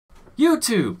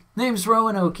YouTube! Name's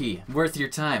Roanoke. Worth your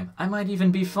time. I might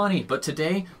even be funny, but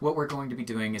today what we're going to be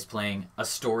doing is playing a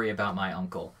story about my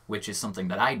uncle, which is something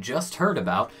that I just heard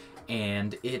about,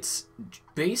 and it's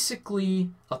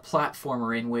basically a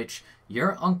platformer in which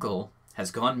your uncle has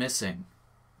gone missing.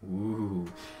 Ooh.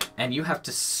 And you have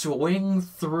to swing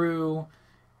through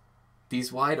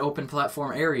these wide open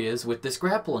platform areas with this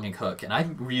grappling hook, and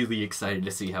I'm really excited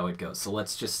to see how it goes. So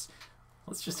let's just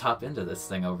hop into this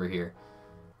thing over here.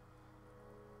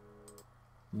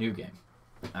 New game.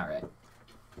 Alright.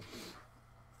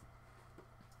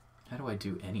 How do I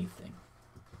do anything?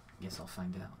 Guess I'll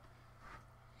find out.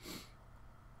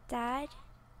 Dad?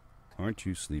 Aren't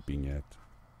you sleeping yet?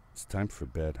 It's time for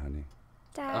bed, honey.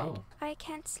 Dad, Oh. I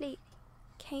can't sleep.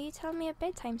 Can you tell me a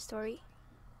bedtime story?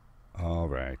 All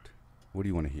right. What do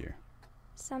you want to hear?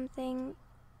 Something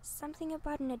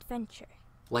about an adventure.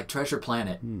 Like Treasure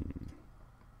Planet.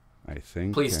 I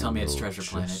think. Please I tell me it's know Treasure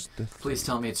Planet. just the Please thing.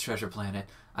 tell me it's Treasure Planet.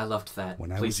 I loved that.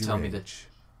 When I Please was tell your me that. age,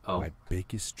 Oh. my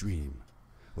biggest dream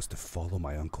was to follow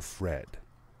my Uncle Fred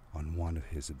on one of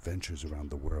his adventures around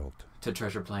the world. To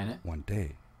Treasure Planet? One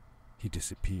day, he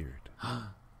disappeared.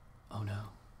 Oh no.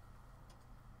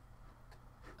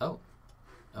 Oh,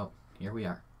 here we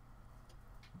are.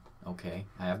 Okay,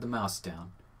 I have the mouse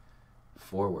down.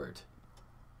 Forward.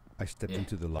 I stepped Yeah.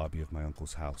 into the lobby of my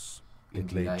uncle's house. It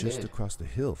Indeed lay I just did. across the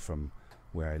hill from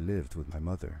where I lived with my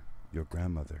mother, your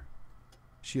grandmother.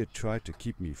 She had tried to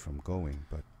keep me from going,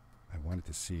 but I wanted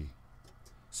to see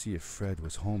if Fred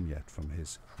was home yet from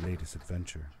his latest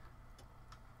adventure.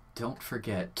 Don't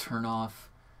forget, turn off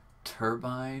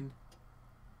turbine,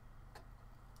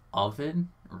 oven,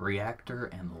 reactor,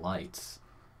 and lights.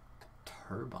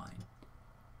 Turbine.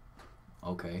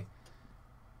 Okay.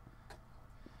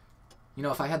 You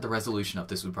know, if I had the resolution up,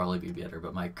 this would probably be better,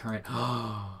 but my current...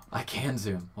 Oh, I can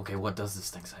zoom. Okay, what does this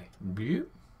thing say? Beep.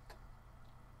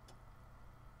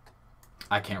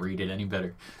 I can't read it any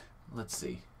better. Let's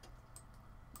see.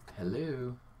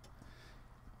 Hello?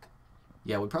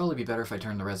 Yeah, it would probably be better if I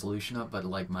turned the resolution up, but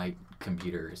like my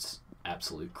computer is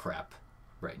absolute crap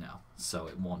right now, so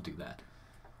it won't do that.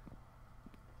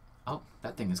 Oh,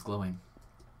 that thing is glowing.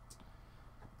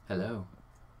 Hello.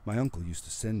 My uncle used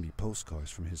to send me postcards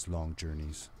from his long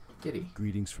journeys. Kitty.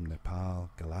 Greetings from Nepal,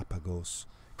 Galapagos,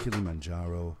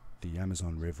 Kilimanjaro, the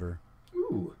Amazon River.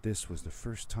 Ooh. This was the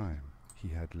first time he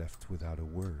had left without a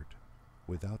word,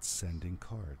 without sending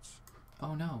cards.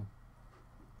 Oh no.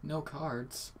 No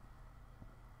cards.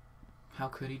 How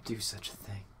could he do such a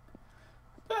thing?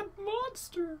 That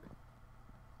monster!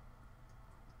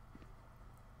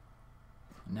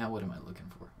 Now what am I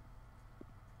looking for?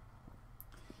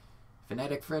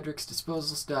 Fanatic Frederick's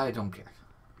disposal style, I don't care.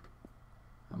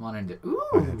 I'm on into... Ooh!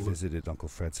 I had visited Uncle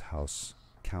Fred's house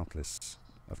countless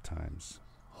of times,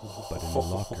 but in the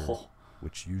locker,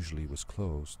 which usually was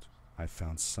closed, I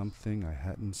found something I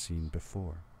hadn't seen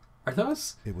before. Are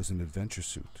those? It was an adventure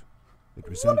suit. It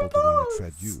resembled the one that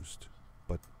Fred used,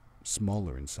 but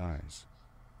smaller in size.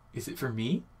 Is it for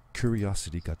me?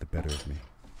 Curiosity got the better of me,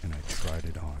 and I tried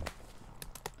it on.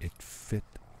 It fit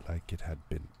like it had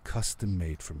been custom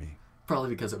made for me.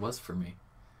 Probably because it was for me.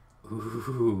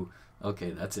 Ooh, okay,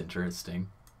 that's interesting.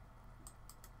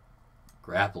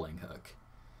 Grappling hook.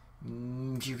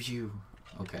 Pew pew.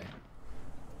 Okay.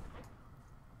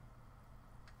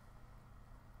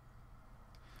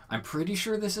 I'm pretty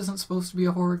sure this isn't supposed to be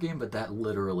a horror game, but that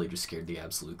literally just scared the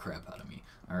absolute crap out of me.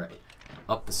 Alright,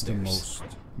 up the The stairs. most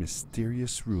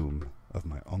mysterious room of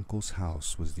my uncle's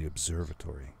house was the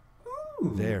observatory.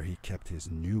 Ooh. There he kept his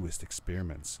newest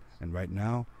experiments, and right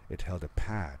now it held a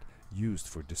pad used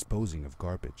for disposing of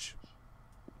garbage.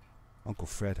 Uncle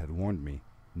Fred had warned me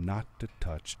not to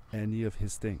touch any of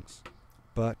his things.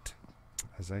 But,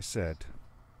 as I said,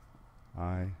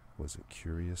 I was a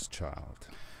curious child.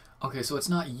 Okay, so it's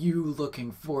not you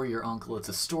looking for your uncle, it's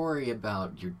a story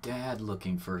about your dad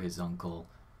looking for his uncle.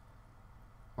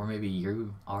 Or maybe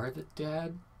you are the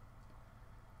dad?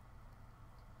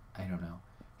 I don't know.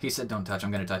 He said don't touch,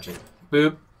 I'm gonna touch it.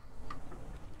 Boop!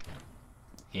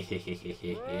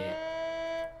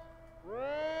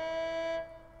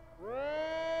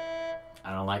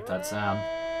 I don't like that sound.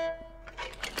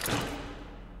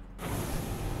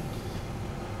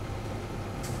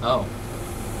 Oh.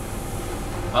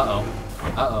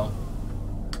 Uh-oh. Uh-oh.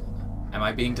 Am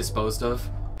I being disposed of?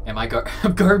 Am I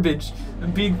garbage?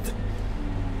 I'm being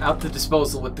out the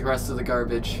disposal with the rest of the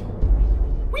garbage.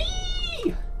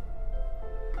 Whee!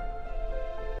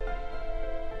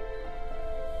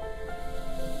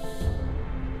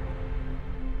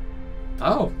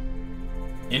 Oh.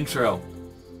 Intro.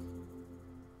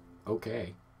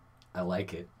 Okay. I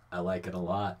like it. I like it a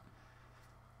lot.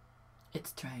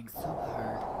 It's trying so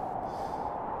hard.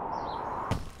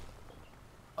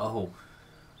 Oh.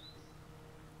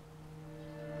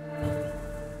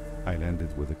 I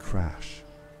landed with a crash,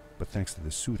 but thanks to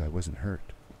the suit I wasn't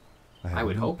hurt. I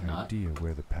would no hope not. idea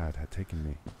where the pad had taken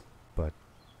me, but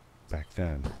back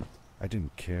then, I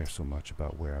didn't care so much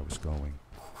about where I was going,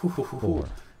 or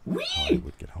how I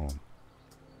would get home.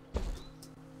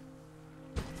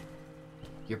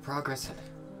 Your progress...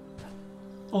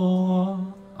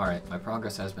 Oh. Alright, my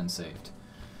progress has been saved.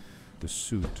 The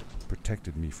suit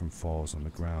protected me from falls on the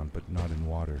ground, but not in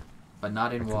water. But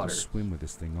not in I water. couldn't swim with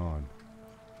this thing on.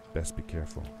 Best be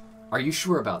careful. Are you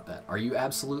sure about that? Are you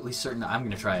absolutely certain? I'm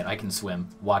gonna try it. I can swim.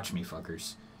 Watch me,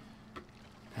 fuckers.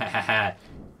 Ha ha ha.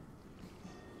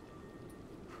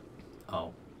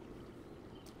 Oh.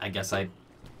 I guess I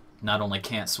not only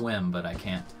can't swim, but I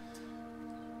can't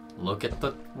look at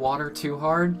the water too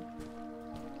hard.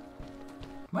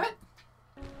 What?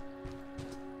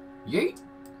 Yeet.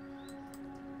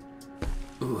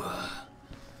 Ooh.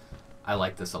 I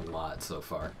like this a lot so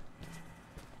far.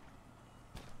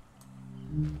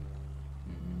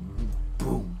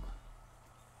 Boom.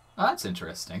 Oh, that's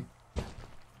interesting.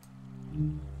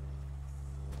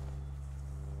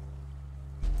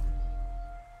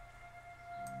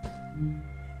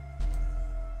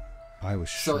 I was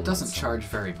So sure it doesn't that charge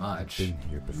someone very had much. been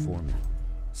here before me.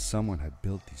 Someone had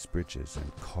built these bridges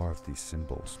and carved these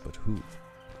symbols, but who?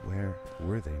 Where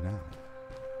were they now?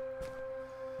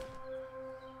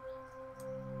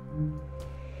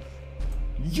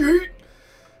 Yeet!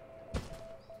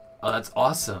 Oh, that's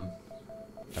awesome.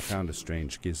 I found a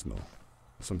strange gizmo.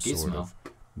 Some sort of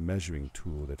measuring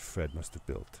tool that Fred must have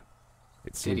built.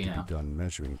 It seemed to be done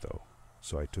measuring, though,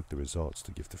 so I took the results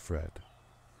to give to Fred.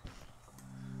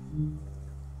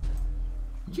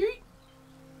 Yeet!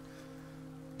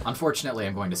 Unfortunately,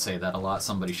 I'm going to say that a lot.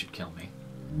 Somebody should kill me.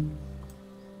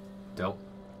 Dope.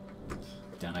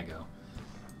 Down I go.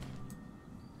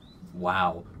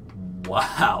 Wow.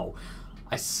 Wow.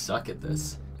 I suck at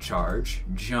this. Charge.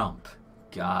 Jump.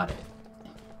 Got it.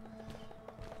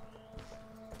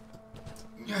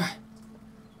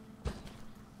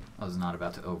 I was not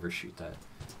about to overshoot that.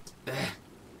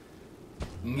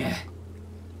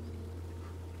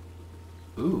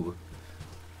 Ooh.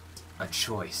 A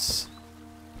choice.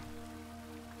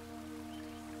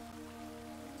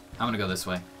 I'm gonna go this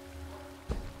way.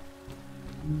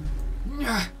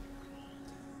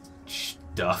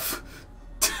 Stuff.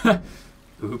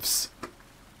 Oops.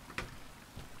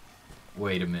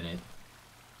 Wait a minute.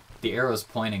 The arrow's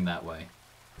pointing that way.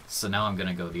 So now I'm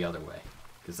gonna go the other way.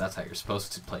 Because that's how you're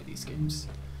supposed to play these games.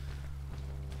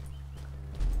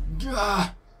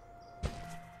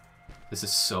 This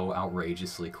is so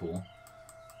outrageously cool.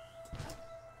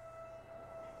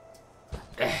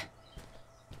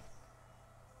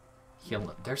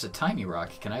 There's a tiny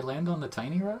rock. Can I land on the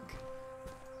tiny rock?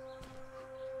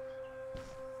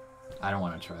 I don't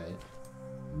want to try it.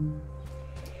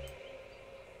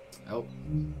 Oh.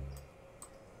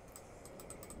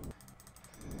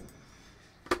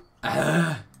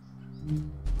 Ah.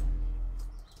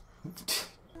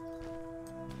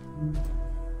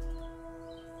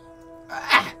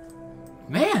 Ah.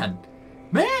 Man!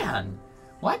 Man!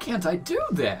 Why can't I do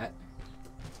that?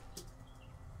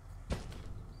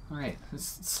 Alright,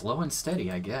 it's slow and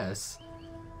steady, I guess.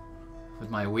 With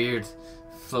my weird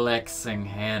flexing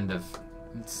hand of...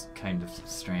 It's kind of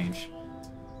strange.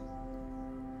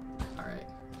 Alright.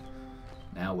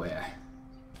 Now where?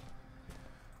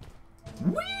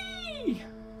 Whee!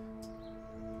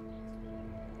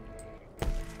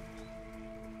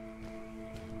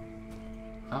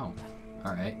 Oh,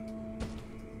 alright.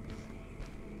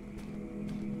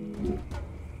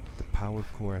 The power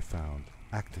core I found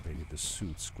activated the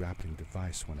suit's grappling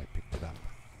device when I picked it up.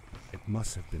 It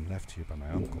must have been left here by my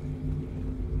uncle.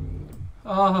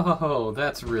 Oh,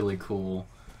 that's really cool.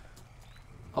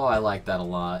 Oh, I like that a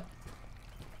lot.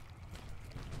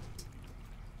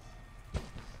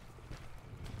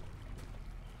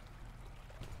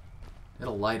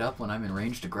 It'll light up when I'm in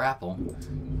range to grapple.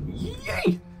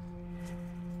 Yay!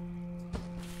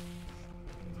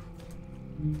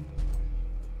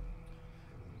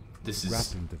 This The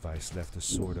grappling device left a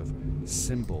sort of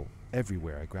symbol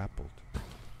everywhere I grappled.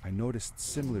 I noticed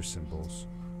similar symbols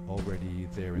already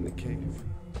there in the cave.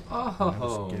 Oh. I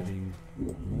was getting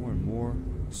more and more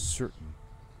certain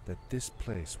that this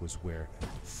place was where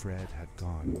Fred had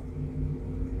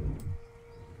gone.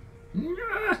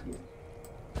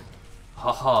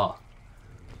 Haha.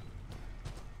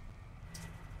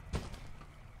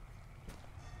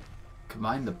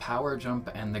 Combine the power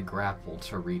jump and the grapple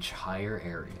to reach higher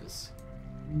areas.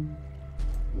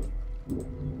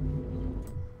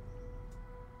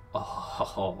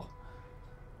 Oh.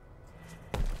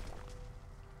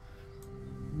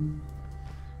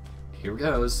 Here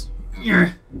goes.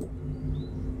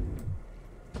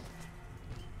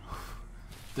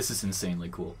 This is insanely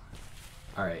cool.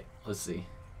 Alright, let's see.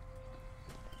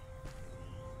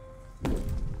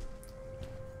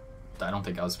 I don't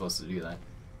think I was supposed to do that.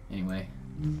 Anyway.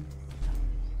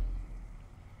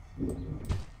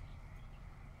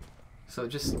 So it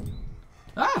just...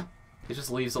 Ah! It just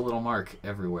leaves a little mark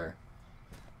everywhere.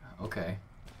 Okay.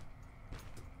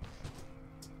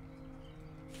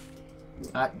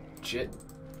 Ah, shit.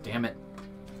 Damn it.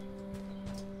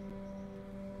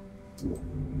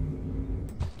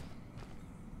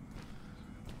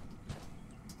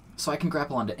 So I can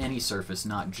grapple onto any surface,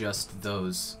 not just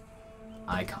those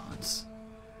icons.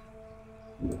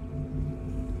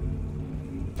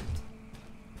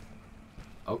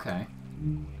 Okay.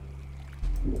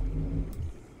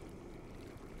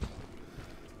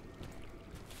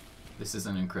 This is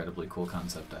an incredibly cool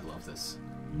concept. I love this.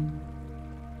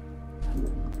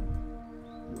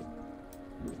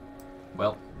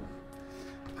 Well,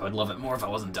 I would love it more if I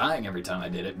wasn't dying every time I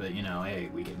did it, but you know, hey,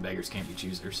 weekend beggars can't be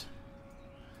choosers.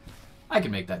 I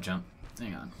can make that jump.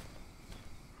 Hang on.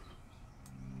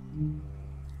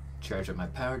 Charge up my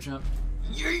power jump.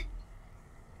 Yeet!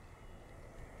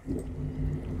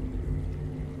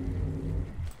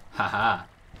 Haha.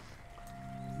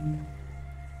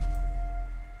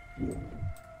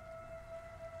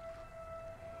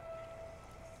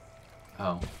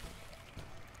 Oh.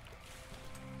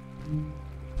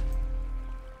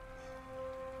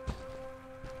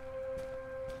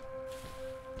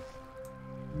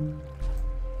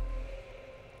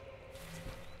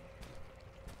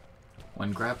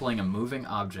 When grappling a moving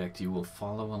object, you will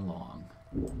follow along.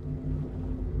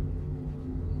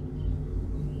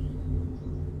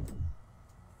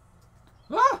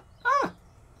 Ah! Ah!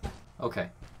 Okay.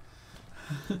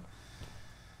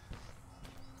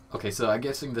 Okay, so I'm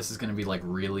guessing this is going to be like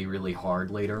really, really hard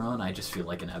later on. I just feel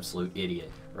like an absolute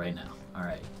idiot right now.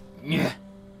 Alright. Yeah.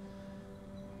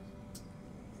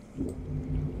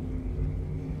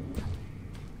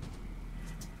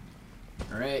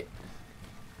 Alright.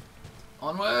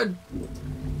 Onward!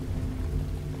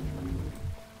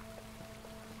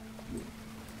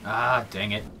 Ah,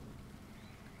 dang it.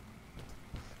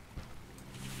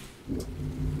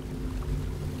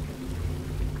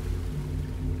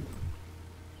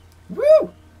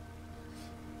 Woo!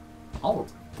 Oh,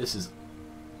 this is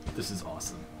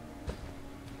awesome.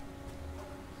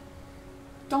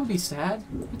 Don't be sad.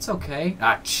 It's okay.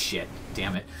 Ah, shit.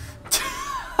 Damn it.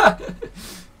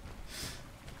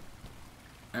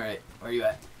 Alright, where are you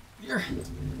at? You're...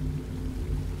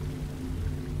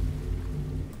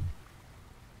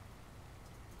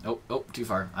 Oh, oh, too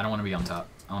far. I don't want to be on top.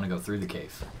 I want to go through the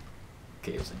cave.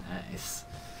 Caves are nice.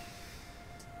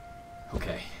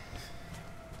 Okay.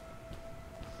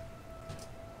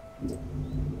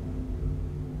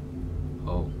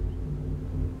 Oh.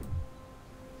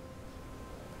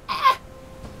 Ah!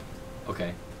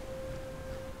 Okay.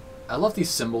 I love these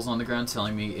symbols on the ground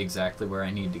telling me exactly where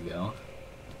I need to go.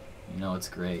 You know, it's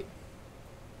great.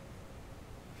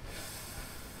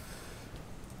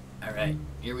 Alright,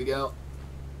 here we go.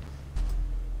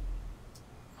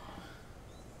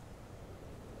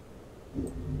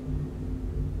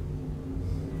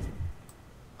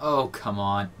 Oh, come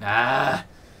on. Ah!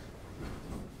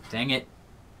 Dang it.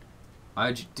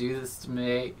 Why'd you do this to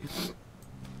me?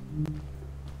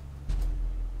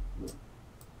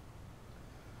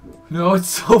 No, it's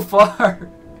so far!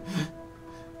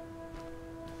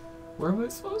 Where am I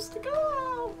supposed to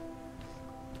go?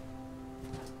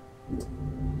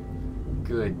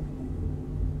 Good.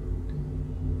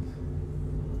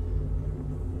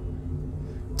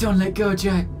 Don't let go,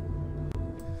 Jack!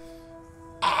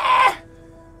 Ah!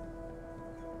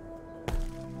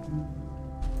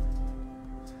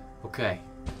 Okay.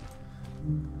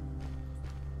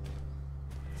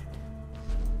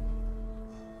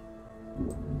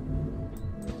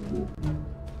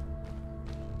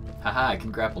 Haha, I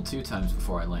can grapple 2 times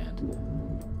before I land.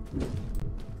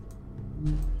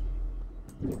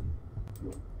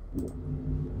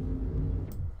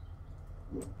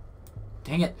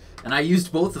 Dang it! And I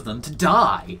used both of them to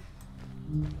die!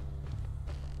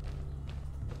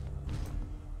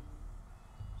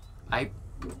 I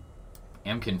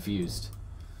am confused.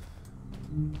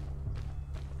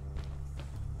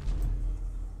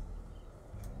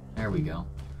 There we go.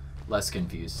 Less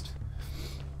confused.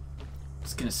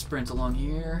 Just gonna sprint along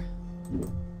here.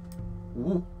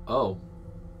 Ooh. Oh.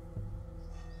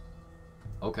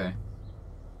 Okay.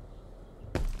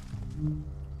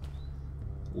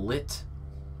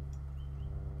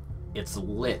 It's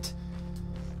lit.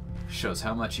 Shows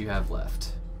how much you have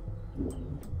left.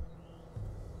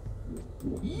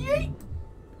 Yeet!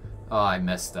 Oh, I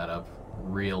messed that up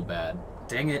real bad.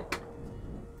 Dang it.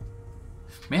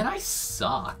 Man, I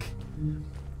suck.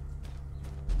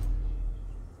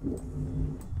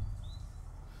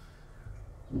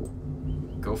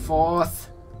 Go forth.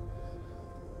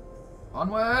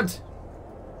 Onward.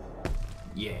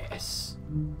 Yes.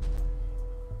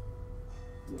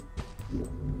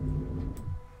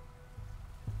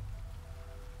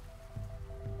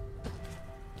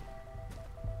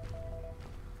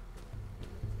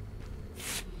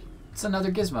 It's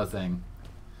another gizmo thing.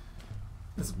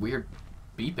 This weird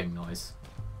beeping noise.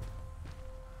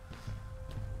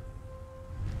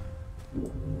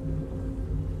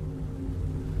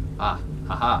 Ah,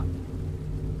 haha.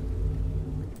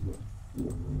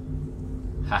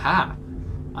 Haha.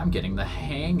 I'm getting the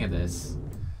hang of this.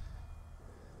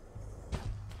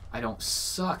 I don't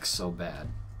suck so bad.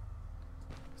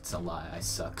 It's a lie. I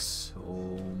suck so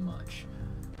much.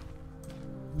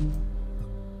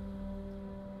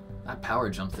 That power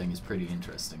jump thing is pretty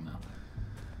interesting, though.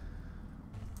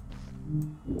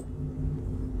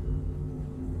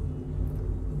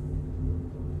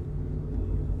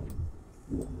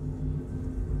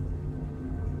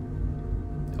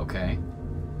 Okay.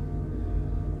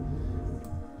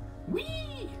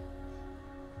 Whee!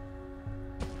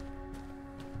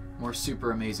 More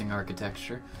super amazing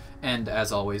architecture. And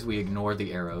as always, we ignore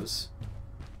the arrows.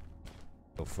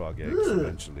 Frog eggs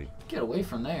eventually. Get away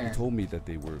from there. He told me that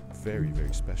they were very,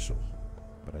 very special,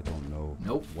 but I don't know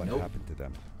what happened to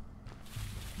them.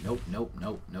 Nope, nope,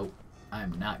 nope, nope.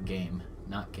 I'm not game.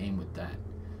 Not game with that.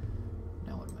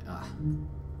 Now what am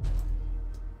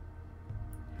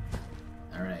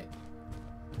I? Alright.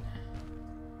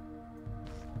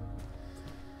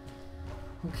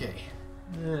 Okay.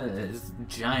 This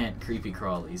giant creepy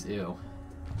crawlies. Ew.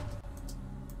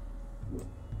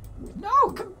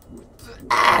 No! Come.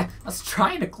 Ah! I was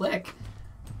trying to click.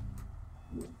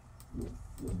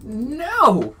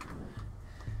 No!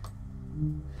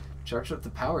 Charge up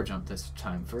the power jump this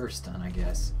time first, then, I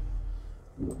guess.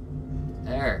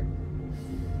 There.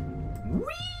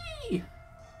 Whee!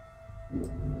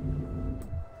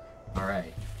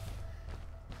 Alright.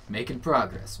 Making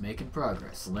progress, making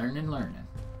progress. Learning, learning.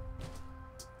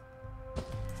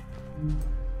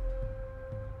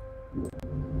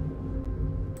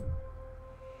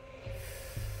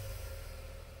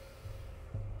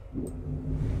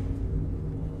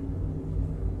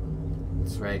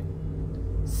 That's right.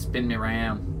 Spin me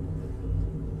around.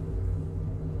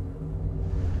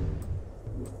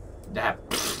 Ah,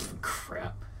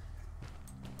 crap.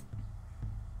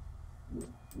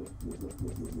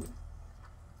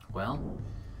 Well,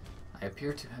 I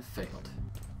appear to have failed.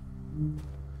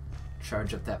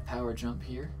 Charge up that power jump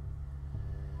here.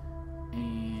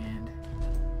 And...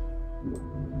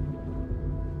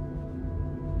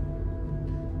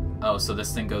 oh, so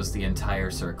this thing goes the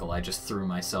entire circle. I just threw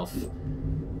myself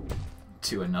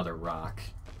to another rock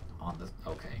on the...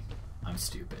 okay. I'm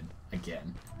stupid.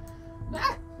 Again.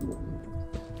 Ah!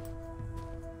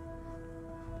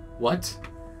 What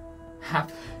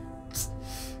happened?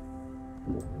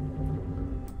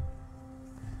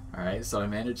 Alright, so I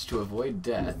managed to avoid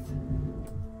death.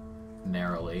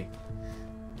 Narrowly.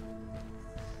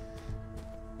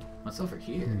 What's over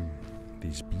here?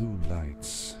 These blue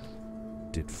lights.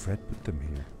 Did Fred put them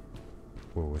here?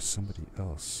 Or was somebody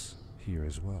else here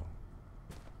as well?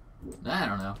 I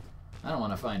don't know. I don't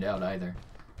want to find out either.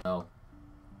 Oh.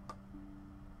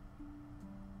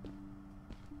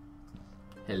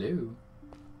 Hello.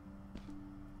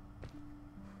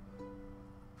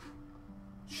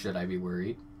 Should I be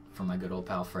worried for my good old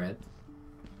pal Fred?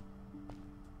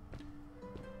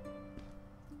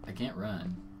 I can't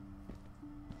run.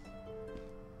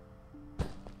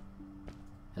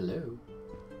 Hello.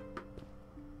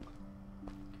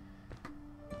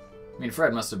 I mean,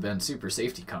 Fred must have been super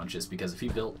safety conscious, because if he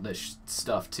built this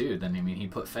stuff too, then I mean, he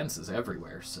put fences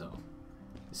everywhere, so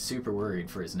super worried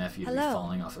for his nephew to be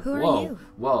falling off of. Who whoa, are you?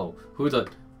 whoa, who the?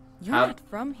 You're not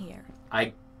from here.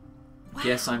 I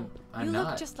guess Wow, I'm you not.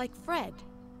 look just like Fred,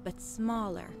 but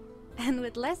smaller, and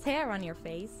with less hair on your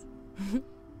face.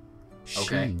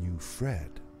 Okay. She knew Fred.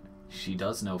 She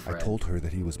does know Fred. I told her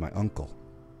that he was my uncle,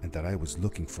 and that I was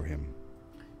looking for him.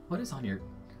 What is on your?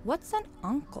 What's an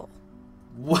uncle?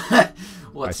 What?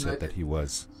 What's I said that he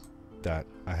was. That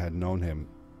I had known him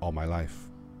all my life.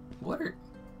 What are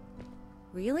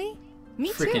Really?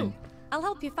 Me Frickin' too. I'll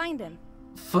help you find him.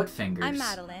 foot fingers? I'm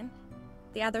Madeline.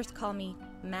 The others call me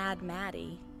Mad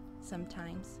Maddie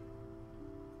sometimes.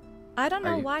 I don't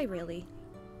Are know you- why, really.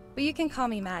 But you can call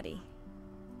me Maddie.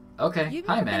 Okay. You've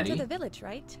Hi, never been Maddie. to the village,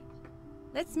 right?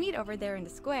 Let's meet over there in the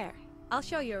square. I'll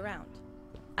show you around.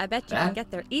 I bet you That- can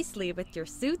get there easily with your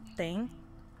suit thing.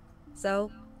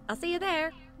 So, I'll see you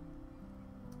there.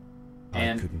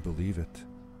 And- I couldn't believe it.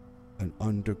 An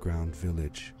underground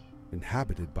village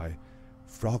inhabited by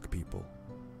frog people,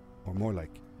 or more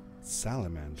like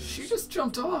salamanders. She just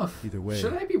jumped off. Either way,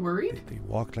 Should I be worried? They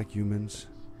walked like humans.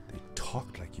 They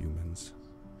talked like humans.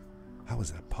 How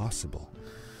is that possible?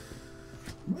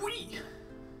 Wee!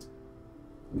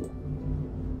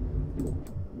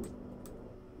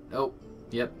 Oh,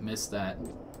 yep, missed that.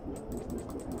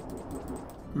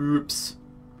 Oops.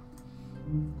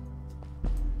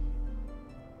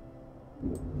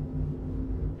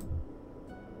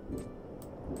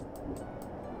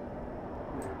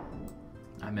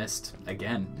 I missed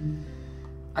again.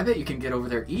 I bet you can get over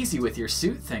there easy with your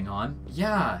suit thing on.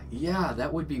 Yeah,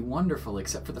 that would be wonderful,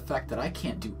 except for the fact that I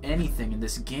can't do anything in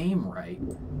this game right.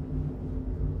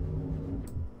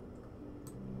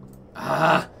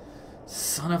 Ah!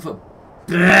 Son of a...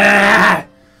 Blah!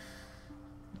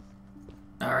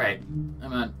 Alright,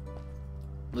 come on.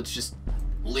 Let's just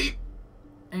leap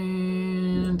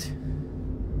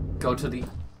and go to the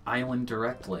island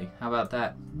directly. How about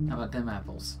that? How about them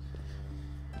apples?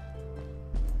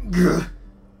 Gah.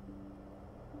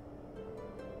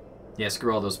 Yeah,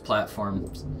 screw all those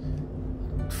platforms.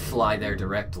 Fly there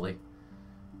directly.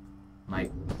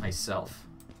 Myself.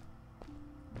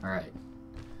 Alright.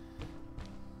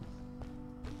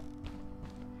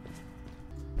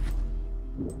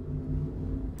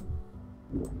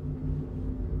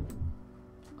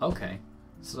 Okay.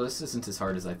 So this isn't as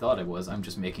hard as I thought it was. I'm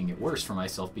just making it worse for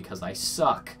myself because I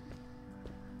suck.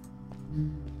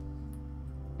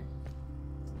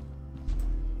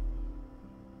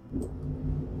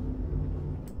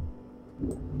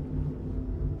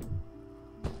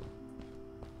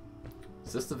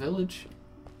 Is this the village?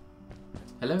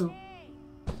 Hello?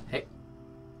 Hey.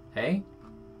 Hey?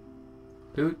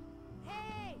 Who?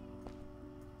 Hey!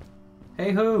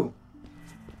 Hey, who?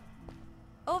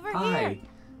 Over Hi. here!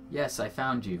 Yes, I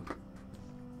found you.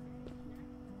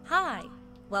 Hi!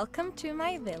 Welcome to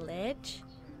my village.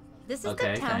 This is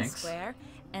Okay, the town thanks. square,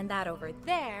 and that over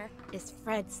there is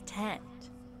Fred's tent.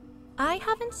 I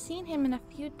haven't seen him in a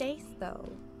few days, though.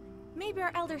 Maybe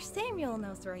our elder Samuel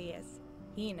knows where he is.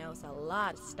 He knows a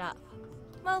lot of stuff.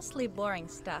 Mostly boring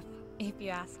stuff, if you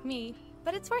ask me,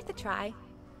 but it's worth a try.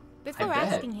 Before bet.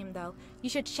 asking him, though, you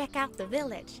should check out the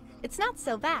village. It's not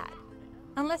so bad,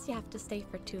 unless you have to stay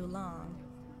for too long.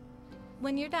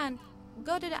 When you're done,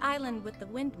 go to the island with the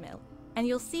windmill, and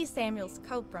you'll see Samuel's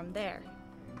cove from there.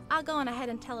 I'll go on ahead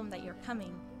and tell him that you're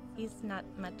coming. He's not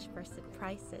much for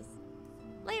surprises.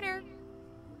 Later!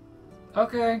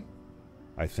 Okay.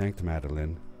 I thanked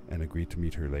Madeline and agreed to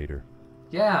meet her later.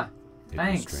 Yeah. It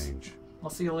Thanks. was strange. I'll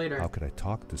see you later. How could I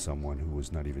talk to someone who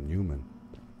was not even human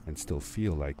and still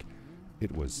feel like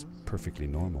it was perfectly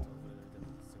normal?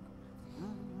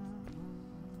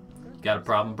 Got a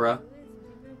problem, bruh?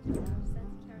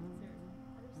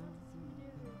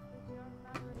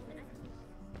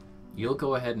 You'll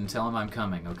go ahead and tell him I'm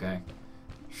coming, okay?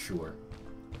 Sure.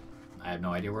 I have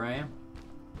no idea where I am.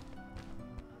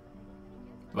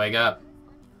 Wake up.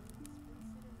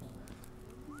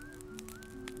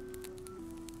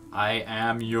 I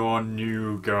am your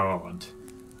new god.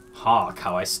 Hark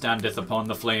how I standeth upon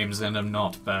the flames and am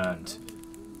not burned.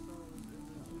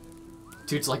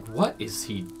 Dude's like, what is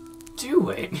he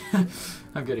doing?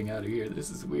 I'm getting out of here. This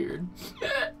is weird.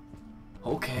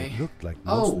 Okay. It looked like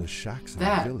most Oh, of the shacks in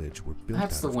that- the village were built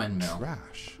that's out the of windmill.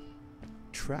 trash.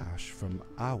 Trash from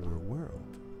our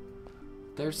world.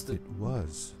 There's the... It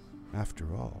was, after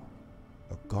all,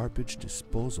 a garbage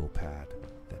disposal pad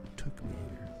that took me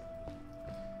here.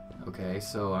 Okay,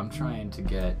 so I'm trying to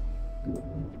get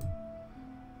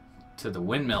to the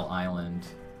windmill island.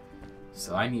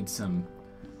 So I need some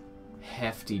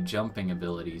hefty jumping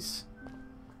abilities.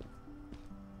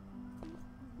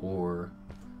 Or...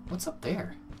 what's up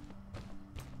there?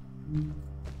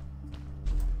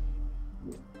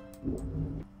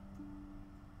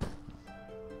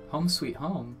 Home sweet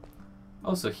home?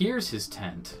 Oh, so here's his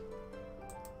tent.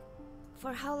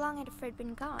 For how long had Fred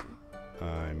been gone?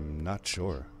 I'm not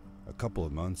sure. A couple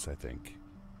of months, I think.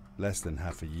 Less than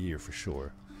half a year for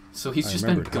sure. So he's I just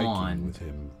been remembered hiking gone. with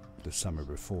him the summer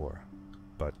before,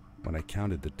 but when I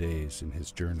counted the days in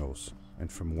his journals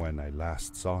and from when I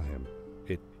last saw him,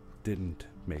 it didn't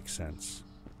make sense.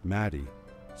 Maddie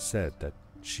said that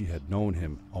she had known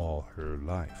him all her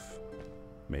life.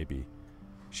 Maybe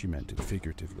she meant it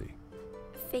figuratively.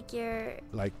 Figure.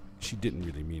 Like she didn't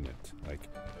really mean it. Like,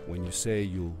 when you say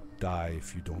you'll die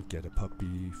if you don't get a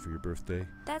puppy for your birthday.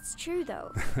 That's true,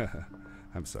 though.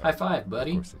 I'm sorry. High five,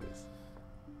 buddy. Of course it is.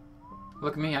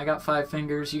 Look at me, I got 5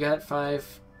 fingers, you got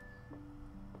 5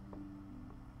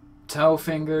 toe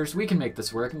fingers. We can make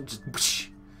this work. Just psh.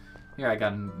 Here, I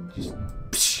got just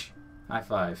psh. High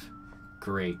five.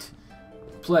 Great.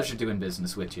 Pleasure doing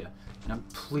business with you. Now,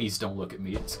 please don't look at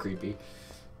me, it's creepy.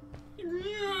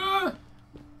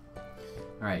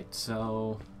 Alright,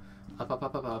 so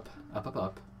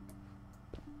up.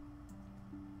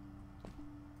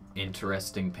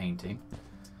 Interesting painting.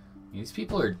 These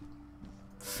people are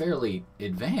fairly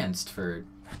advanced for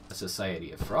a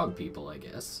society of frog people, I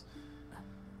guess.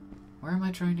 Where am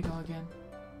I trying to go again?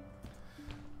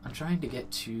 I'm trying to get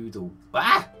to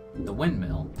the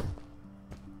windmill,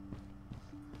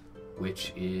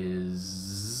 which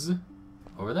is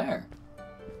over there.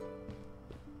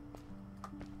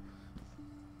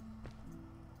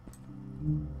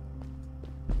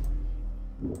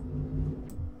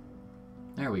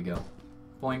 There we go.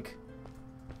 Boink.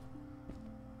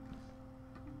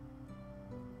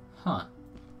 Huh.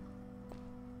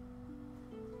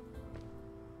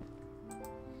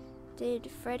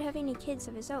 Did Fred have any kids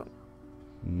of his own?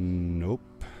 Nope.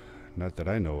 Not that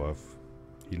I know of.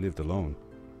 He lived alone.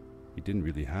 He didn't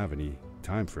really have any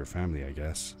time for a family, I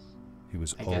guess. He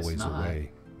was always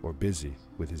away or busy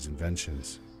with his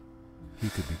inventions. He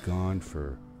could be gone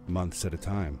for months at a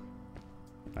time.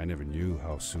 I never knew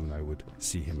how soon I would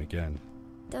see him again.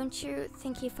 Don't you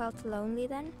think he felt lonely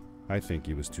then? I think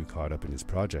he was too caught up in his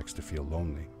projects to feel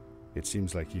lonely. It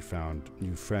seems like he found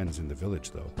new friends in the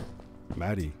village, though.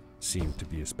 Maddie seemed to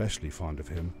be especially fond of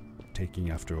him, taking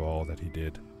after all that he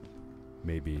did.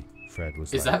 Maybe Fred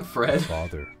was like that Fred? a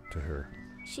father to her.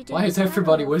 She didn't Why is have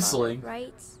everybody a father, whistling?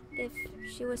 right? If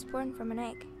she was born from an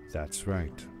egg. That's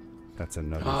right. That's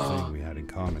another thing we had in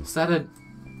common. Is that a...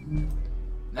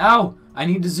 No! I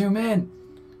need to zoom in!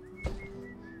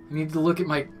 I need to look at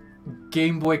my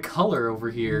Game Boy Color over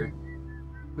here.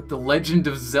 With the Legend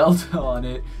of Zelda on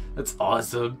it. That's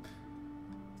awesome.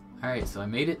 Alright, so I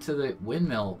made it to the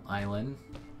Windmill Island.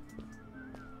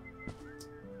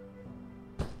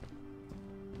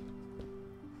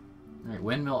 Alright,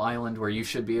 Windmill Island, where you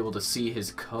should be able to see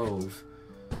his cove.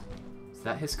 Is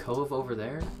that his cove over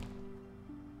there?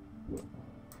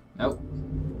 Nope.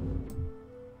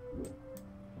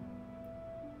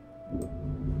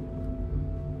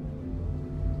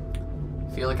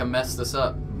 I feel like I messed this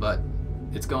up, but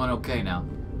it's going okay now.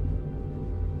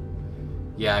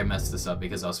 Yeah, I messed this up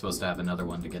because I was supposed to have another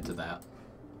one to get to that.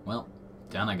 Well,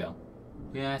 down I go.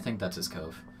 Yeah, I think that's his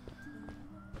cove.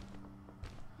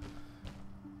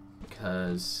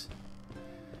 Because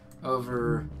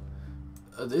over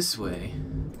this way,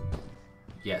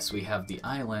 yes, we have the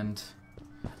island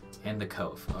and the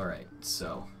cove. Alright,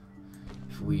 so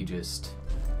if we just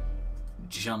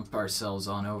jump ourselves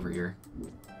on over here.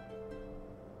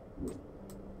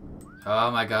 Oh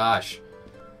my gosh.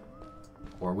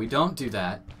 Or we don't do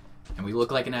that, and we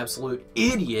look like an absolute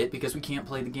idiot because we can't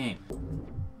play the game.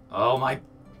 Oh my...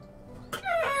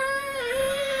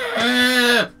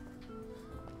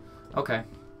 Okay.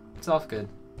 It's all good.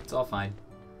 It's all fine.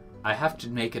 I have to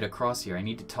make it across here. I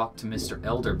need to talk to Mr.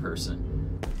 Elder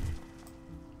Person.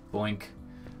 Boink.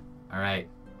 Alright.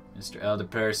 Mr. Elder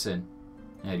Person.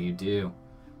 How do you do?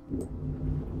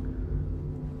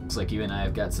 Looks like you and I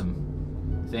have got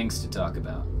some things to talk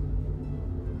about.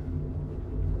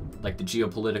 Like the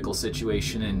geopolitical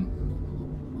situation in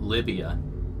Libya.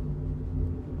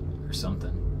 Or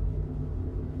something.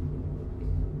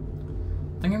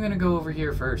 I think I'm gonna go over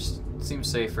here first. It seems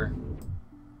safer.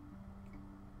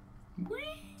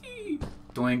 Whee!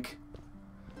 Doink.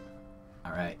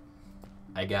 Alright.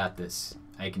 I got this.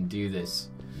 I can do this.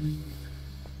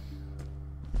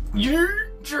 Yeah,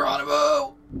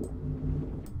 Geronimo!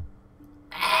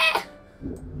 Ah!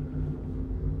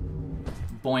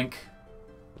 Boink.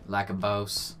 Like a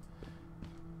boss.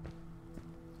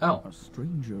 Oh. A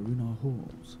stranger in our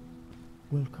halls.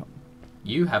 Welcome.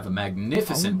 You have a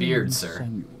magnificent beard, sir.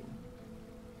 Samuel,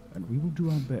 and we will do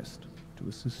our best to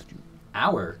assist you.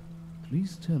 Our?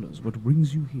 Please tell us what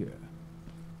brings you here.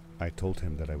 I told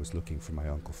him that I was looking for my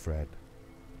Uncle Fred.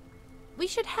 We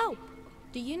should help.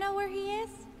 Do you know where he is?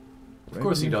 Of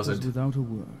course he doesn't. Without a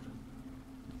word.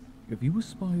 If you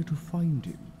aspire to find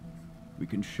him, we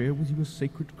can share with you a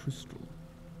sacred crystal,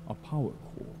 a power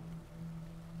core.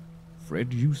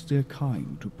 Fred used their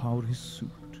kind to power his suit.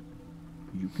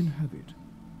 You can have it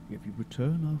if you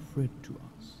return our Fred to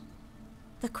us.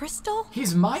 The crystal?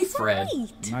 He's my Fred.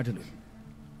 Sweet. Madeline,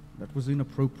 that was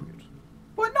inappropriate.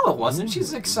 Well, no, it wasn't.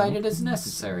 She's excited as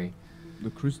necessary. The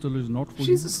crystal is not for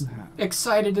She's you as to have.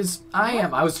 excited as I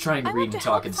am. I was trying to I read want and to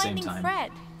talk help at the same finding time.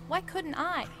 Fred. Why couldn't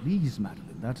I? Please,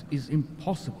 Madeline, that is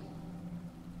impossible.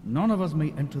 None of us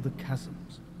may enter the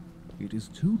chasms. It is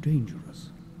too dangerous.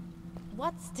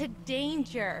 What's the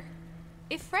danger?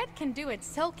 If Fred can do it,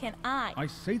 so can I. I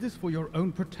say this for your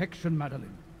own protection,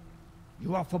 Madeline.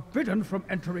 You are forbidden from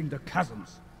entering the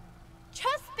chasms.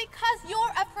 Just because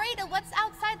you're afraid of what's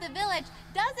outside the village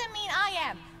doesn't mean I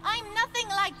am. I'm nothing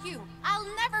like you. I'll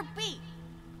never be.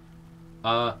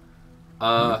 I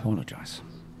apologize.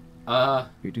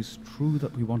 It is true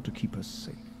that we want to keep her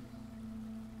safe.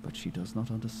 But she does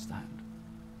not understand.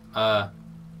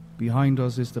 Behind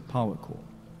us is the power core.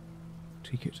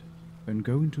 Take it and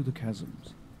go into the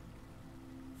chasms.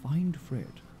 Find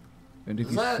Fred. And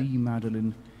if you see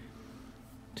Madeline,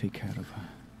 take care of her.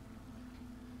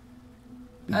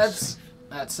 Be safe.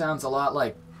 That sounds a lot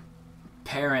like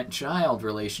parent-child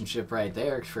relationship right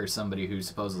there for somebody who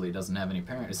supposedly doesn't have any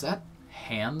parent. Is that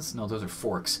hands? No, those are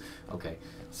forks. Okay,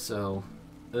 so,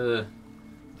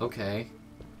 okay.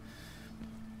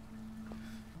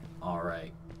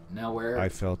 Alright, now where... I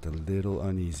felt a little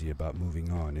uneasy about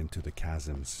moving on into the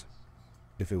chasms.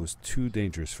 If it was too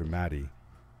dangerous for Maddie,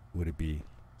 would it be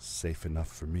safe enough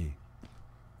for me?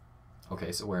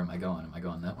 Okay, so where am I going? Am I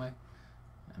going that way?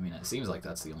 I mean, it seems like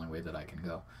that's the only way that I can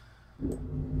go.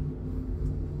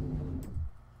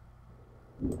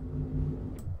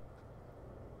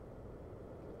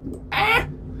 Ah!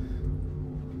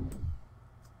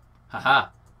 Haha!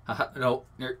 Haha! No!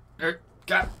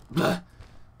 God! Blah.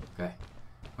 Okay,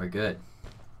 we're good.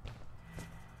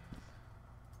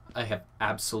 I have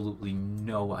absolutely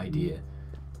no idea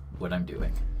what I'm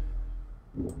doing.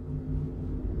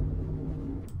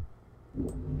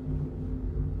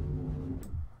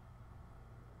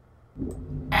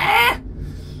 Ah!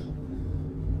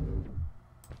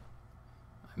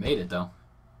 I made it though.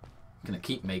 I'm gonna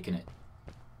keep making it.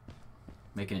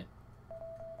 Making it.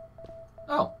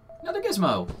 Oh, another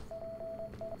gizmo.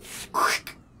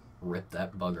 Rip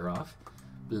that bugger off.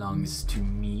 Belongs to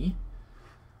me.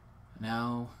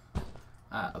 Now,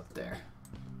 up there.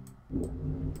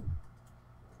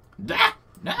 Da!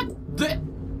 Da! Da!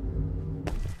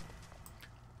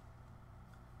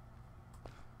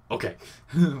 Okay,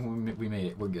 we made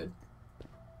it. We're good.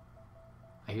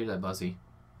 I hear that Buzzy.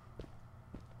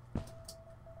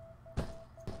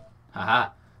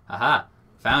 Haha! Haha!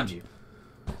 Found you.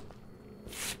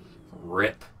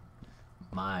 Rip.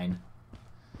 Mine.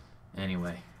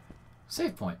 Anyway,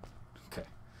 save point. Okay.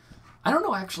 I don't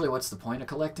know actually what's the point of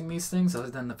collecting these things other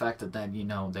than the fact that you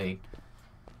know,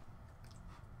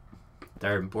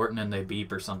 they're important and they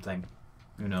beep or something.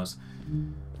 Who knows?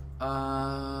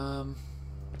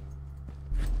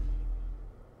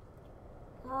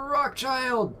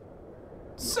 Rockchild!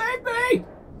 Save me!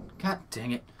 God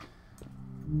dang it.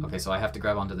 Okay, so I have to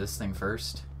grab onto this thing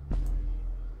first.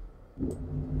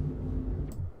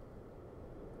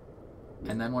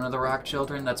 And then one of the rock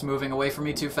children that's moving away from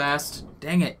me too fast.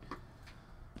 Dang it.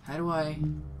 How do I...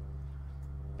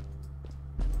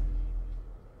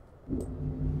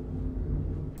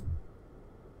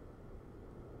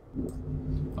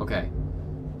 Okay.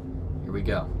 Here we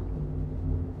go.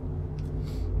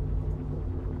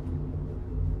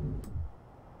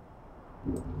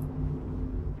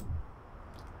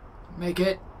 Make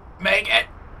it! Make it!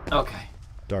 Okay.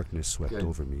 Darkness swept Good.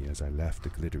 over me as I left the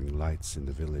glittering lights in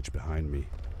the village behind me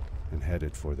and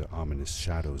headed for the ominous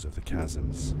shadows of the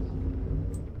chasms.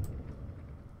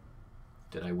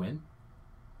 Did I win?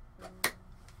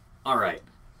 Alright.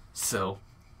 So,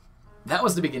 that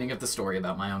was the beginning of the story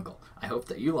about my uncle. I hope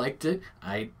that you liked it.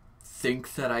 I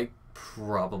think that I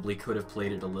probably could have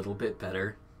played it a little bit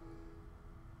better.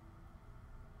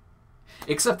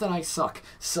 Except that I suck.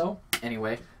 So,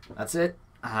 anyway, that's it.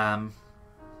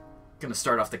 Gonna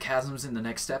start off the chasms in the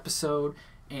next episode,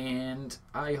 and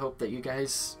I hope that you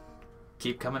guys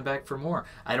keep coming back for more.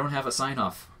 I don't have a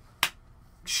sign-off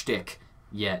shtick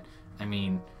yet. I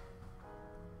mean,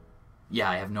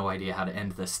 yeah, I have no idea how to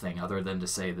end this thing other than to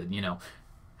say that, you know,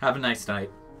 have a nice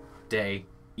night, day,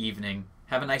 evening,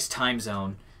 have a nice time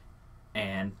zone,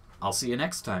 and I'll see you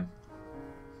next time.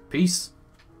 Peace.